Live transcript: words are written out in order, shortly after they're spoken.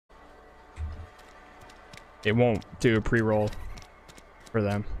it won't do a pre-roll for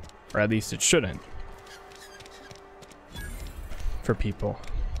them, or at least it shouldn't for people.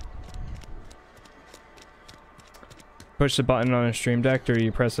 Push the button on a stream deck, or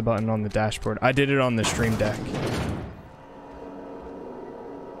you press the button on the dashboard? I did it on the stream deck.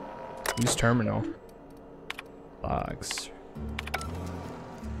 Use terminal. Logs.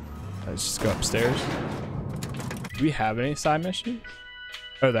 Let's just go upstairs. Do we have any side missions?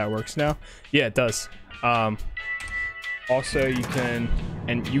 Oh, that works now. Yeah, it does. Also, you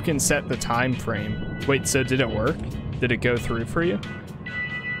can set the time frame. Wait, so did it work? Did it go through for you?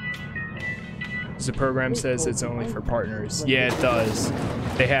 The program says it's only for partners. Yeah, it does.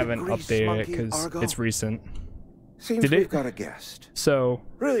 They haven't updated it because it's recent. Seems we've got a guest. So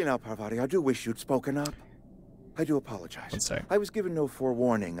really now, Parvati, I do wish you'd spoken up. I do apologize. Let's say. I was given no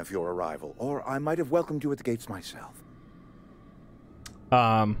forewarning of your arrival, or I might have welcomed you at the gates myself.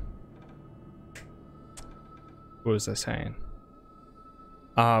 What was I saying?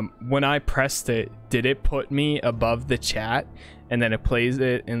 When I pressed it, did it put me above the chat and then it plays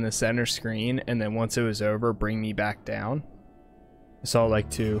it in the center screen, and then once it was over, bring me back down? So like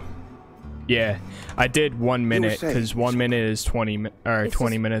yeah, I did 1 minute because 1 minute is 20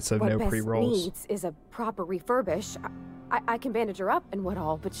 minutes of no pre-rolls. Needs is a proper refurbish. I can bandage her up and what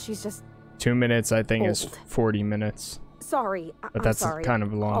all, but she's just 2 minutes. I think old. is 40 minutes. Sorry, but that's sorry. kind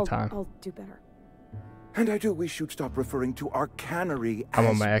of a long time. I'll do better. And I do wish you'd stop referring to our cannery as I'm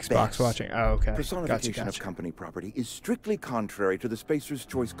on my Xbox best. watching. Oh, okay. Personification of company property is strictly contrary to the Spacer's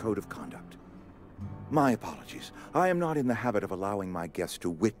Choice Code of Conduct. My apologies. I am not in the habit of allowing my guests to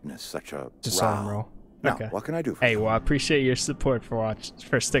witness such a row. Now, okay. What can I do for you? Hey, well, I appreciate your support for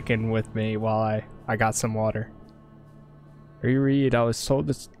sticking with me while I got some water. Reed, I was told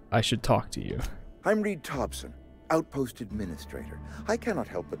that I should talk to you. I'm Reed Thompson, Outpost Administrator. I cannot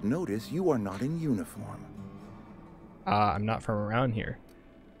help but notice you are not in uniform. I'm not from around here.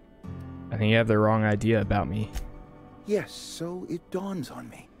 I think you have the wrong idea about me. Yes, so it dawns on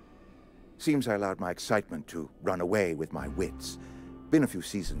me. Seems I allowed my excitement to run away with my wits. Been a few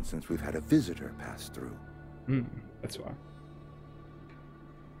seasons since we've had a visitor pass through. That's why.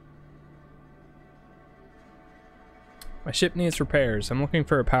 My ship needs repairs. I'm looking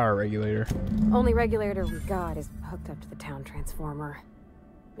for a power regulator. Only regulator we got is hooked up to the town transformer.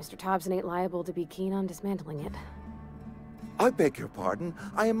 Mr. Thompson ain't liable to be keen on dismantling it. I beg your pardon.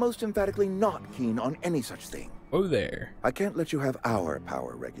 I am most emphatically not keen on any such thing. Oh there. I can't let you have our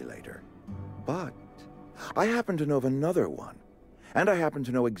power regulator. But I happen to know of another one. And I happen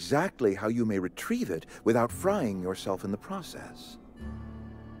to know exactly how you may retrieve it without frying yourself in the process.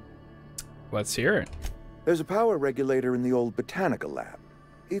 Let's hear it. There's a power regulator in the old botanical lab.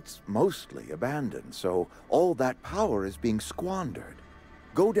 It's mostly abandoned, so all that power is being squandered.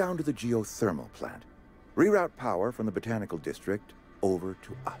 Go down to the geothermal plant. Reroute power from the botanical district over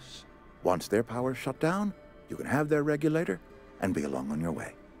to us. Once their power's shut down, you can have their regulator and be along on your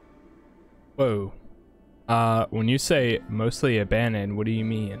way. Whoa. When you say mostly abandoned, what do you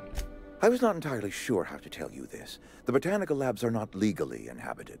mean? I was not entirely sure how to tell you this. The botanical labs are not legally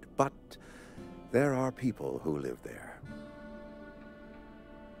inhabited, but there are people who live there.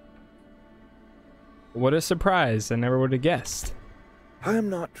 What a surprise. I never would have guessed. I am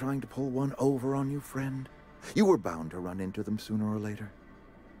not trying to pull one over on you, friend. You were bound to run into them sooner or later.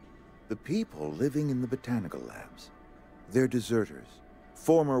 The people living in the botanical labs, they're deserters,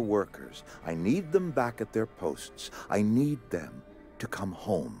 former workers. I need them back at their posts. I need them to come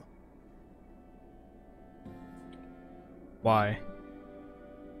home. Why?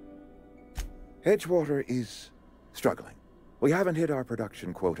 Edgewater is struggling. We haven't hit our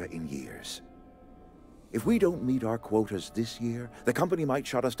production quota in years. If we don't meet our quotas this year, the company might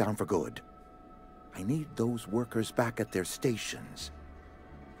shut us down for good. I need those workers back at their stations.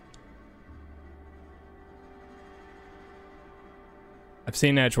 I've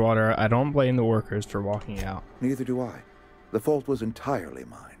seen Edgewater. I don't blame the workers for walking out. Neither do I. The fault was entirely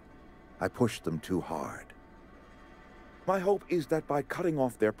mine. I pushed them too hard. My hope is that by cutting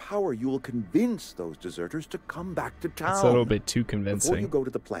off their power, you will convince those deserters to come back to town. It's a little bit too convincing. Before you go to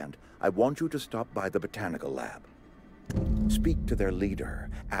the plant, I want you to stop by the botanical lab. Speak to their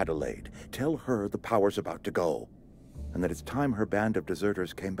leader, Adelaide. Tell her the power's about to go, and that it's time her band of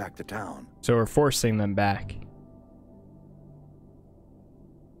deserters came back to town. So we're forcing them back.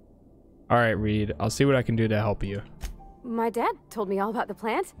 All right, Reed. I'll see what I can do to help you. My dad told me all about the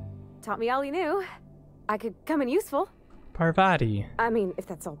plant. Taught me all he knew. I could come in useful. Parvati. I mean, if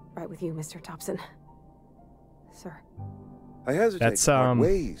that's all right with you, Mr. Thompson. Sir. I hesitate to part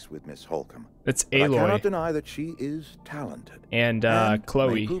ways with Miss Holcomb. It's Aloy. Aloy. I cannot deny that she is talented. And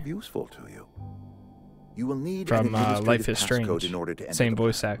Chloe. May prove useful to you. You will need from an Life administrative is Strange. passcode in order to enter Same the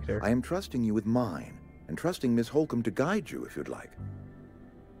voice plant. actor. I am trusting you with mine, and trusting Miss Holcomb to guide you if you'd like.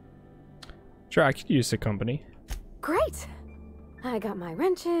 Sure, I could use the company. Great! I got my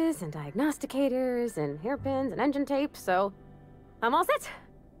wrenches and diagnosticators and hairpins and engine tape, so I'm all set.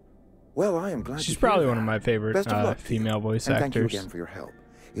 Well, I am glad She's to probably hear one of that. my favorite Best of luck to you, female voice and actors. thank you again for your help.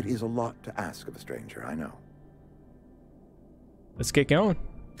 It is a lot to ask of a stranger, I know. Let's get going.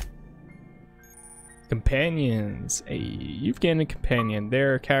 Companions. Hey, you've gained a companion.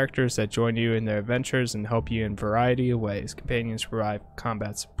 There are characters that join you in their adventures and help you in a variety of ways. Companions provide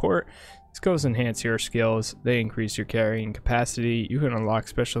combat support. Skills enhance your skills. They increase your carrying capacity. You can unlock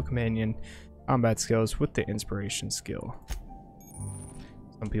special companion combat skills with the inspiration skill.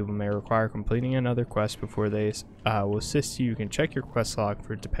 Some people may require completing another quest before they will assist you. You can check your quest log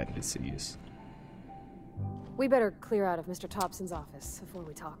for dependencies. We better clear out of Mr. Thompson's office before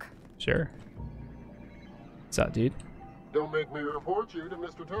we talk. Sure. What's up, dude? Don't make me report you to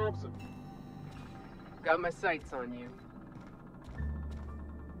Mr. Thompson. Got my sights on you.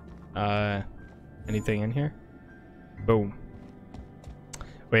 Anything in here? Boom.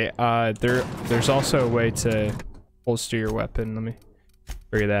 Wait, there's also a way to holster your weapon. Let me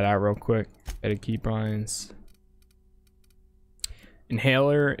figure that out real quick. Edit keybinds.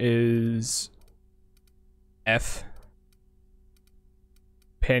 Inhaler is F.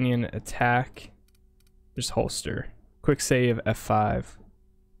 Companion attack. Just holster. Quick save F5.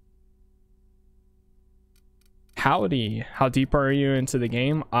 Howdy, how deep are you into the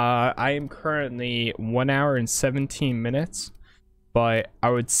game? I am currently 1 hour and 17 minutes, but I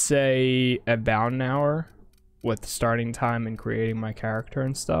would say about an hour with starting time and creating my character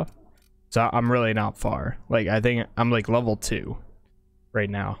and stuff. So I'm really not far. Like, I think I'm like level 2 right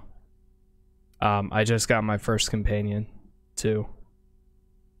now. I just got my first companion too.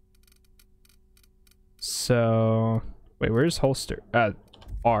 So wait, where's holster?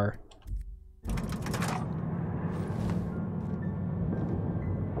 R.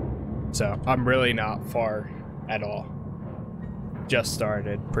 So I'm really not far at all. Just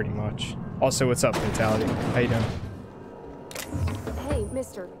started, pretty much. Also, what's up, Fatality? How you doing? Hey,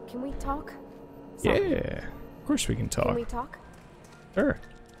 mister, can we talk? Sorry. Yeah, of course we can talk. Can we talk? Sure.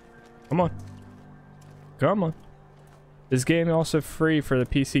 Come on. Come on. This game is also free for the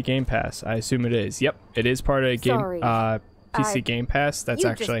PC Game Pass. I assume it is. Yep, it is part of PC Game Pass. That's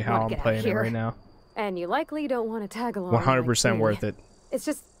actually how I'm playing it right now. And you likely don't want to tag along. 100% like me. worth it. It's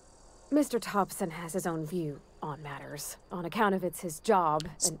just Mr. Thompson has his own view on matters, on account of it's his job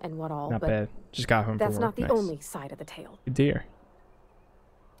and what all. Not but bad. Just got home from work. that's not the Nice. only side of the tale. Good dear.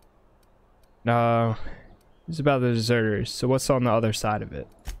 No, it's about the deserters. So what's on the other side of it?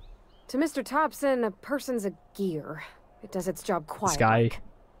 To Mr. Thompson, a person's a gear. It does its job quietly. This guy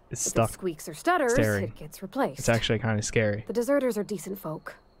is If stuck. it squeaks or stutters, staring. it gets replaced. It's actually kind of scary. The deserters are decent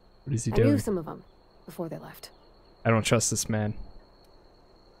folk. What is he I doing? knew some of them before they left. I don't trust this man.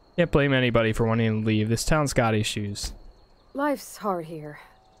 Can't blame anybody for wanting to leave. This town's got issues. Life's hard here,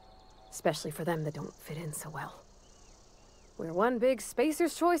 especially for them that don't fit in so well. We're one big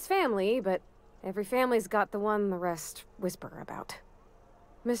Spacer's Choice family, but every family's got the one the rest whisper about.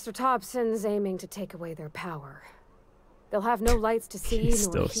 Mr. Thompson's aiming to take away their power. They'll have no lights to see, He's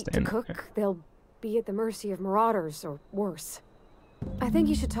nor still heat to standing cook. there. They'll be at the mercy of marauders, or worse. I think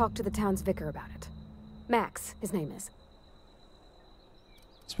you should talk to the town's vicar about it. Max, his name is.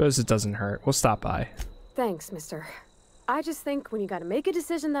 Suppose it doesn't hurt. We'll stop by. Thanks, mister. I just think when you gotta make a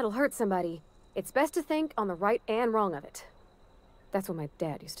decision that'll hurt somebody, it's best to think on the right and wrong of it. That's what my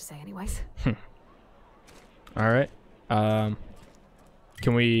dad used to say anyways. All right.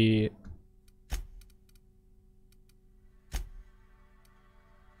 Can we...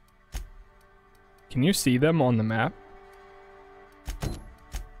 Can you see them on the map?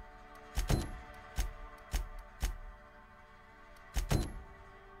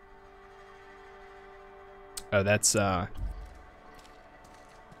 Oh, that's,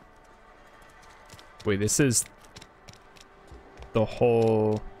 wait, this is the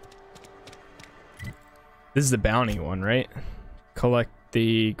whole... This is the bounty one, right? Collect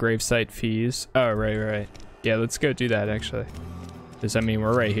the gravesite fees. Oh, right. Yeah, let's go do that, actually. Does that mean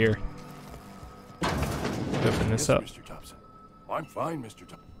we're right here? Open this up. Mr. Thompson. I'm fine, Mr.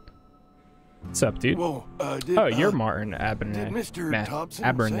 Thompson. What's up, dude? Whoa, You're Martin did Mr. Thompson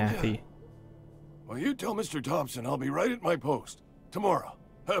Abernathy. send ya? Well, you tell Mr. Thompson I'll be right at my post. Tomorrow.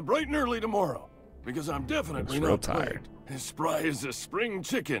 Bright and early tomorrow. Because I'm definitely Looks real not tired. plagued. As spry as a spring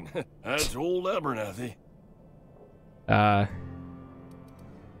chicken. That's old Abernathy.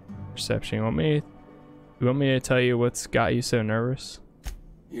 Perception. You want me to tell you what's got you so nervous?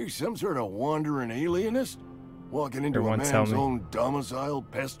 You some sort of wandering alienist? Walking into Everyone a tell man's me. own domicile,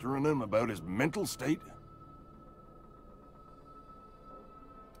 pestering him about his mental state?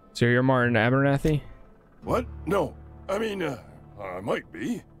 So you're Martin Abernathy? What? No. I mean, I might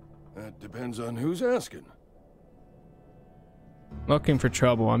be. That depends on who's asking. Looking for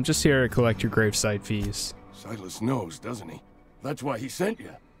trouble. I'm just here to collect your gravesite fees. Silas knows, doesn't he? That's why he sent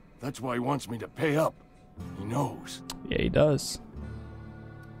you. That's why he wants me to pay up. He knows. Yeah, he does.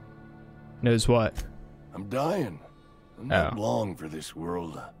 Knows what? I'm dying. I'm not Oh. long for this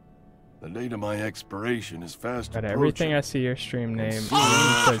world. The date of my expiration is fast Got approaching. everything I see your stream name. Soon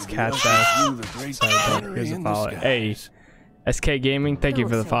It says the Cattsass. you, the great Sorry, bud. canary Here's a in the follow. Hey, skies. SK Gaming, thank you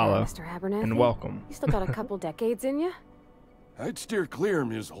Don't for the say that, follow. Mr. Abernathy. And welcome. You still got a couple decades in you. I'd steer clear,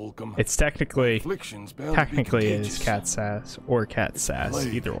 Ms. Holcomb. It's technically Affliction's bound to be technically is contagious. Cattsass or Cattsass,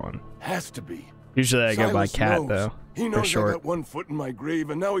 Plague. either one. Has to be. Usually I go by Silas Cat knows. though, He for knows I short. got one foot in my grave,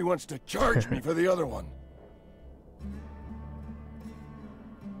 and now he wants to charge me for the other one.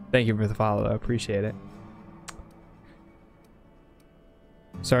 Thank you for the follow. I appreciate it.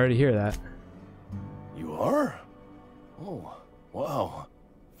 Sorry to hear that. You are? Oh, wow.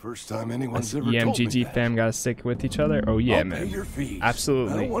 First time anyone's ever told me EMGG that. fam gotta stick with each other. Oh yeah, I'll pay man. your fees.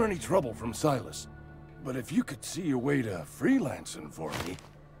 Absolutely. I don't want any trouble from Silas. But if you could see your way to freelancing for me,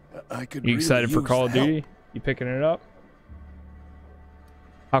 I could You really excited for use Call of the help. Duty? You picking it up?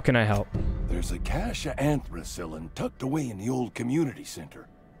 How can I help? There's a cache of anthracillin tucked away in the old community center.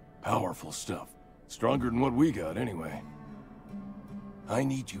 Powerful stuff. Stronger than what we got, anyway. I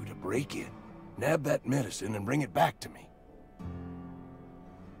need you to break in, nab that medicine, and bring it back to me.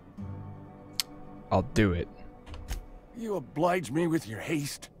 I'll do it. You oblige me with your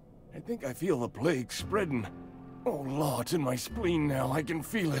haste. I think I feel the plague spreading. Oh, Law, it's in my spleen now. I can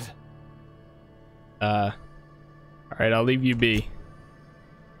feel it. Alright, I'll leave you be.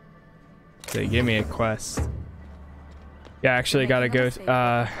 They give me a quest. Yeah, actually gotta go,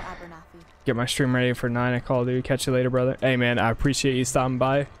 get my stream ready for 9 at Call of Duty. Catch you later, brother. Hey, man, I appreciate you stopping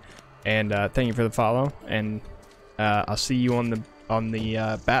by. And, thank you for the follow. And, I'll see you on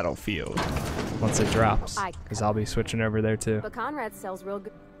the battlefield once it drops. Because I'll be switching over there, too. But Conrad sells real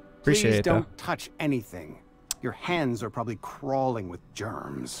good. Appreciate Please it, though. don't touch anything. Your hands are probably crawling with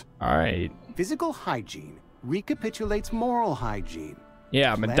germs. Alright. Physical hygiene recapitulates moral hygiene.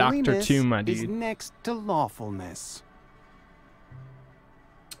 Yeah, I'm a doctor, Cleanliness too, my is dude. next to lawfulness.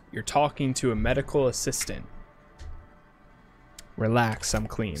 You're talking to a medical assistant. Relax, I'm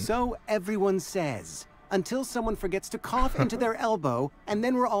clean. So everyone says, until someone forgets to cough into their elbow, and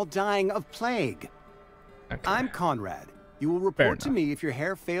then we're all dying of plague. Okay. I'm Conrad. You will report to me if your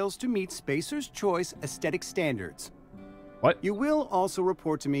hair fails to meet Spacer's Choice aesthetic standards. What? You will also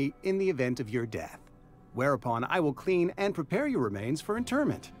report to me in the event of your death, whereupon I will clean and prepare your remains for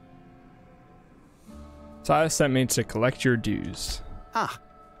interment. Silas sent me to collect your dues. Ah,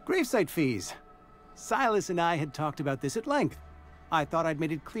 gravesite fees. Silas and I had talked about this at length. I thought I'd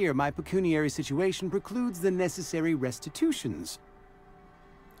made it clear my pecuniary situation precludes the necessary restitutions.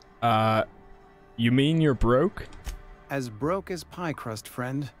 You mean you're broke? As broke as pie crust,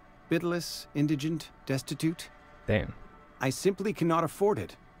 friend. Bidless, indigent, destitute. Damn. I simply cannot afford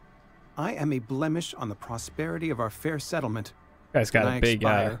it. I am a blemish on the prosperity of our fair settlement. Guy's got When a I big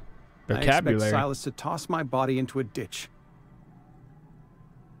expire, I expect vocabulary. Silas to toss my body into a ditch.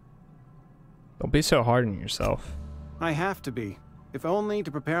 Don't be so hard on yourself. I have to be, if only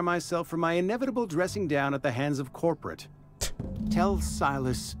to prepare myself for my inevitable dressing down at the hands of corporate. Tell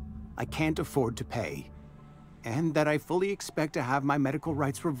Silas I can't afford to pay, and that I fully expect to have my medical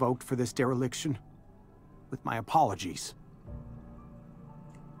rights revoked for this dereliction. With my apologies.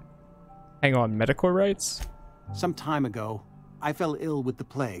 Hang on, medical rights? Some time ago, I fell ill with the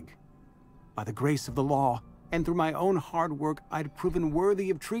plague. By the grace of the law, and through my own hard work, I'd proven worthy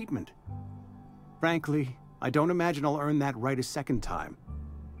of treatment. Frankly, I don't imagine I'll earn that right a second time.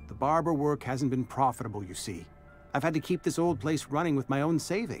 The barber work hasn't been profitable, you see. I've had to keep this old place running with my own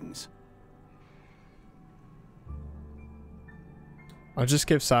savings. I'll just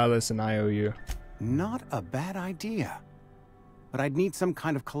give Silas an IOU. Not a bad idea. But I'd need some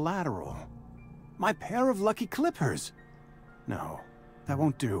kind of collateral. My pair of lucky clippers. No, that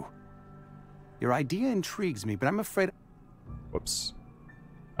won't do. Your idea intrigues me, but I'm afraid... Whoops.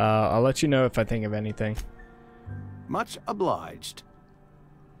 I'll let you know if I think of anything. Much obliged.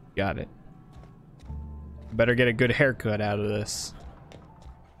 Got it. Better get a good haircut out of this.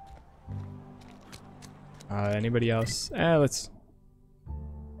 Anybody else? Let's...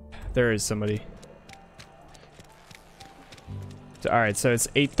 There is somebody. Alright, so it's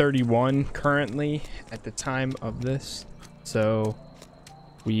 8:31 currently at the time of this. So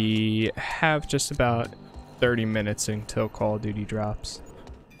We have just about 30 minutes until Call of Duty drops.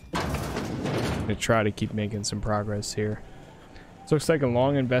 I'm gonna try to keep making some progress here. This looks like a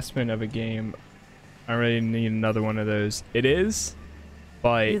long investment of a game. I really need another one of those. It is,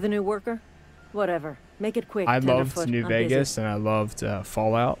 but You the new worker? Whatever. Make it quick. I loved Tenderfoot. New I'm Vegas busy. and I loved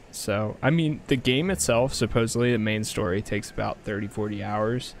Fallout. So, I mean, the game itself, supposedly the main story takes about 30-40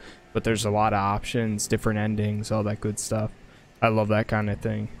 hours, but there's a lot of options, different endings, all that good stuff. I love that kind of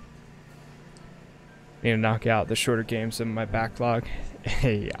thing. Need to knock out the shorter games in my backlog.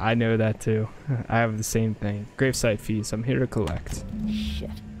 Hey, I know that too. I have the same thing. Gravesite fees, I'm here to collect. Shit.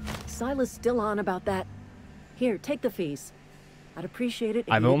 Silas still on about that. Here, take the fees. I'd appreciate it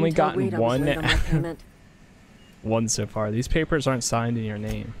if I've you only didn't tell gotten Reed I was one. late on my payment. One so far. These papers aren't signed in your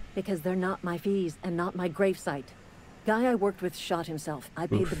name. Because they're not my fees and not my gravesite. Guy I worked with shot himself. I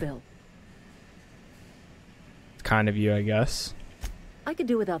paid the bill. It's kind of you, I guess. I could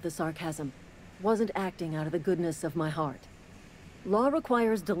do without the sarcasm. Wasn't acting out of the goodness of my heart. Law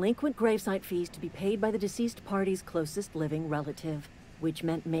requires delinquent gravesite fees to be paid by the deceased party's closest living relative, which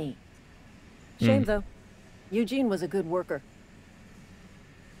meant me. Shame, though. Eugene was a good worker.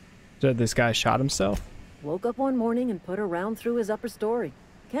 So this guy shot himself? Woke up one morning and put a round through his upper story.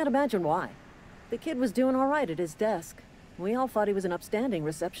 Can't imagine why. The kid was doing all right at his desk. We all thought he was an upstanding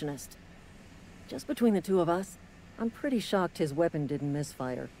receptionist. Just between the two of us, I'm pretty shocked his weapon didn't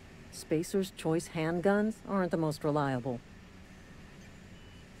misfire. Spacer's Choice handguns aren't the most reliable.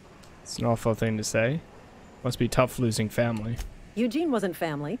 It's an awful thing to say. Must be tough losing family. Eugene wasn't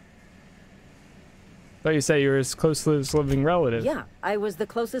family. But you say you were his closest living relative. Yeah, I was the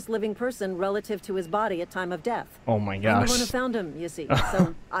closest living person relative to his body at time of death. Oh my I'm gosh. the one who found him, you see,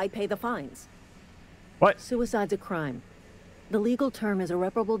 so I pay the fines. What? Suicide's a crime. The legal term is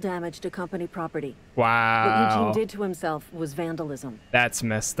irreparable damage to company property. What Wow. Eugene did to himself was vandalism. That's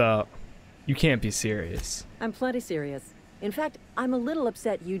messed up. You can't be serious. I'm plenty serious. In fact, I'm a little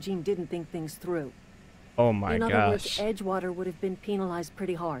upset Eugene didn't think things through. Oh my In other words, gosh. Edgewater would have been penalized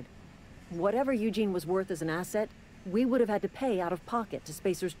pretty hard. Whatever Eugene was worth as an asset, we would have had to pay out of pocket to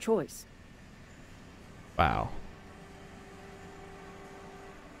Spacer's Choice. Wow.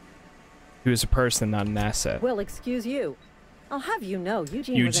 He was a person, not an asset. Well, excuse you. I'll have you know,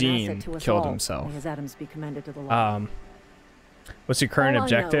 Eugene was an Eugene asset to us killed all. himself. May his Adams be commended to the law. What's your current All I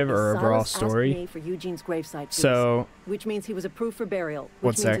know objective is or overall Silas asked story? me for Eugene's gravesite fees, So, which means he was approved for burial,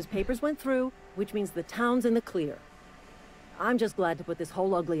 One which means sec. his papers went through, which means the town's in the clear. I'm just glad to put this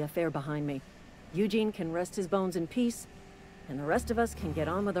whole ugly affair behind me. Eugene can rest his bones in peace, and the rest of us can get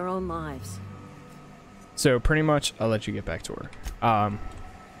on with our own lives. so pretty much, I'll let you get back to work.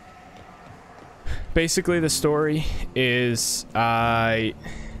 Basically, the story is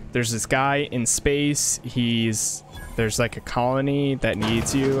there's this guy in space. There's like a colony that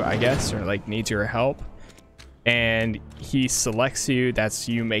needs you, I guess, or like needs your help. And he selects you. That's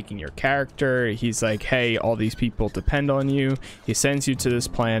you making your character. He's like, hey, all these people depend on you. He sends you to this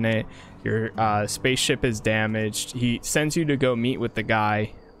planet. Your spaceship is damaged. He sends you to go meet with the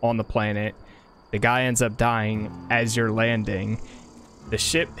guy on the planet. The guy ends up dying as you're landing.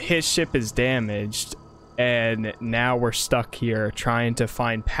 His ship is damaged, and now we're stuck here trying to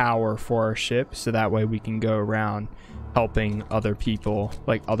find power for our ship so that way we can go around helping other people,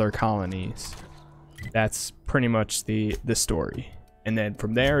 like other colonies. That's pretty much the story. And then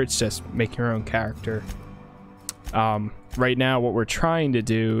from there, it's just make your own character. Right now, what we're trying to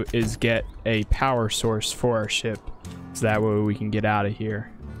do is get a power source for our ship so that way we can get out of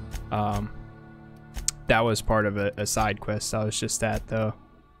here. That was part of a side quest I was just at, though.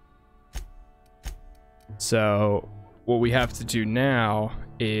 So what we have to do now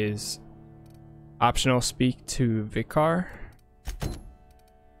is optional speak to Vicar.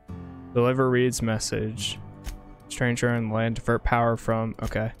 Deliver Reed's message. Stranger in land, divert power from...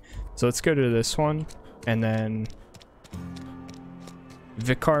 Okay, so let's go to this one, and then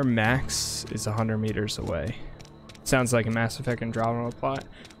Vicar Max is 100 meters away. Sounds like a Mass Effect Andromeda plot.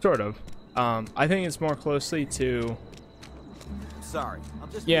 Sort of. I think it's more closely to... Sorry, I'll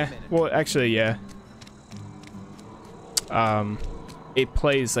just Yeah, well, actually, yeah. It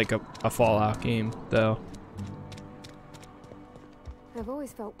plays like a Fallout game, though. I've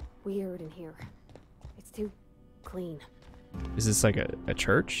always felt weird in here. It's too clean. Is this like a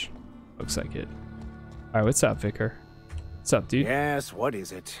church? Looks like it. Alright, what's up, Vicar? What's up, dude? Yes, what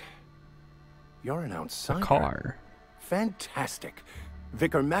is it? You're an A outsider. car. Fantastic.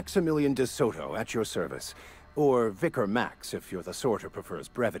 Vicar Maximilian de Soto at your service. Or Vicar Max if you're the sort who prefers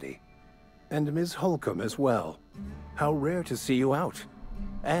brevity. And Ms. Holcomb as well. How rare to see you out.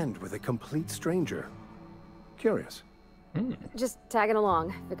 And with a complete stranger. Curious. Just tagging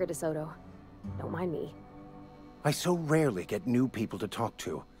along, Vicar DeSoto. Don't mind me. I so rarely get new people to talk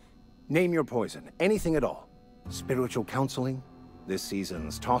to. Name your poison, anything at all. Spiritual counseling, this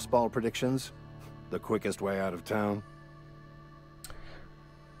season's tossball predictions, the quickest way out of town.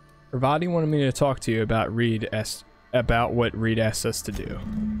 Ravati wanted me to talk to you about about what Reed asked us to do.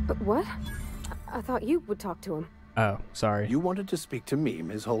 But what? I thought you would talk to him. Oh, sorry. You wanted to speak to me,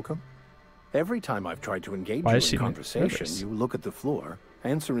 Ms. Holcomb? Every time I've tried to engage you in conversation, you look at the floor,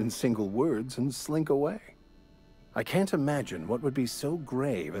 answer in single words, and slink away. I can't imagine what would be so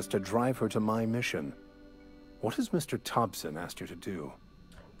grave as to drive her to my mission. What has Mr. Thompson asked you to do?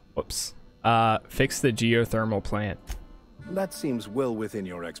 Whoops. Fix the geothermal plant. That seems well within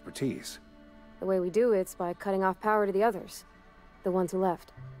your expertise. The way we do it's by cutting off power to the others. The ones who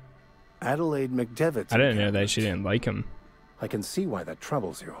left. Adelaide McDevitt's I didn't know that she didn't like him. I can see why that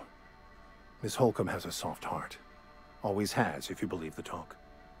troubles you. Miss Holcomb has a soft heart. Always has, if you believe the talk.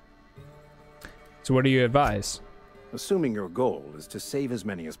 So what do you advise? Assuming your goal is to save as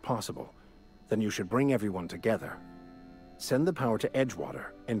many as possible, then you should bring everyone together. Send the power to Edgewater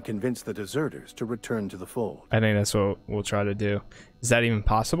and convince the deserters to return to the fold. I think that's what we'll try to do. Is that even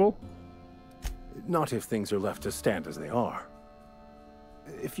possible? Not if things are left to stand as they are.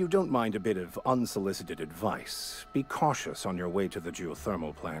 If you don't mind a bit of unsolicited advice, be cautious on your way to the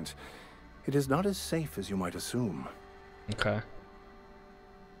geothermal plant. It is not as safe as you might assume. Okay.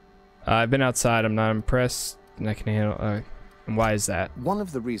 I've been outside. I'm not impressed. And I can handle... and why is that? One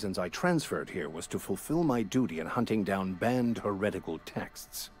of the reasons I transferred here was to fulfill my duty in hunting down banned heretical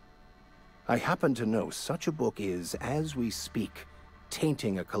texts. I happen to know such a book is, as we speak,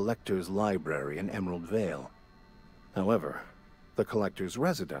 tainting a collector's library in Emerald Vale. However, the collector's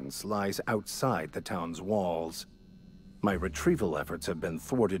residence lies outside the town's walls. My retrieval efforts have been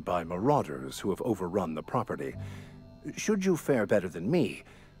thwarted by marauders who have overrun the property. Should you fare better than me,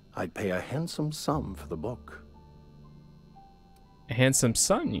 I'd pay a handsome sum for the book. A handsome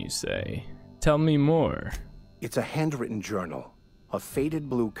sum, you say? Tell me more. It's a handwritten journal. A faded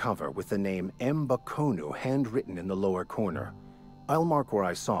blue cover with the name M. Bakonu handwritten in the lower corner. I'll mark where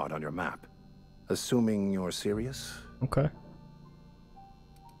I saw it on your map. Assuming you're serious? Okay.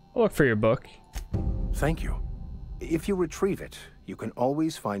 I'll look for your book. Thank you. If you retrieve it, you can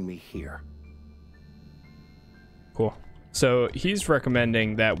always find me here. Cool. So he's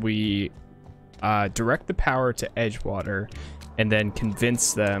recommending that we direct the power to Edgewater and then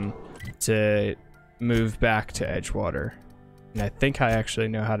convince them to move back to Edgewater. And I think I actually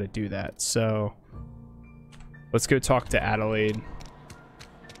know how to do that. So let's go talk to Adelaide,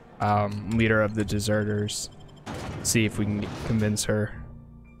 leader of the deserters. See if we can convince her.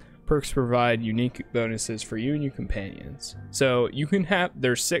 Perks provide unique bonuses for you and your companions. So you can have,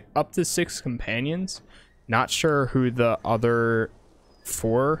 there's up to 6 companions. Not sure who the other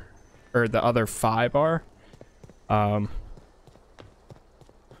 4 or the other 5 are. And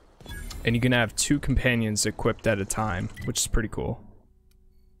you can have 2 companions equipped at a time, which is pretty cool.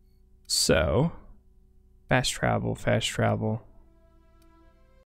 So, fast travel, fast travel.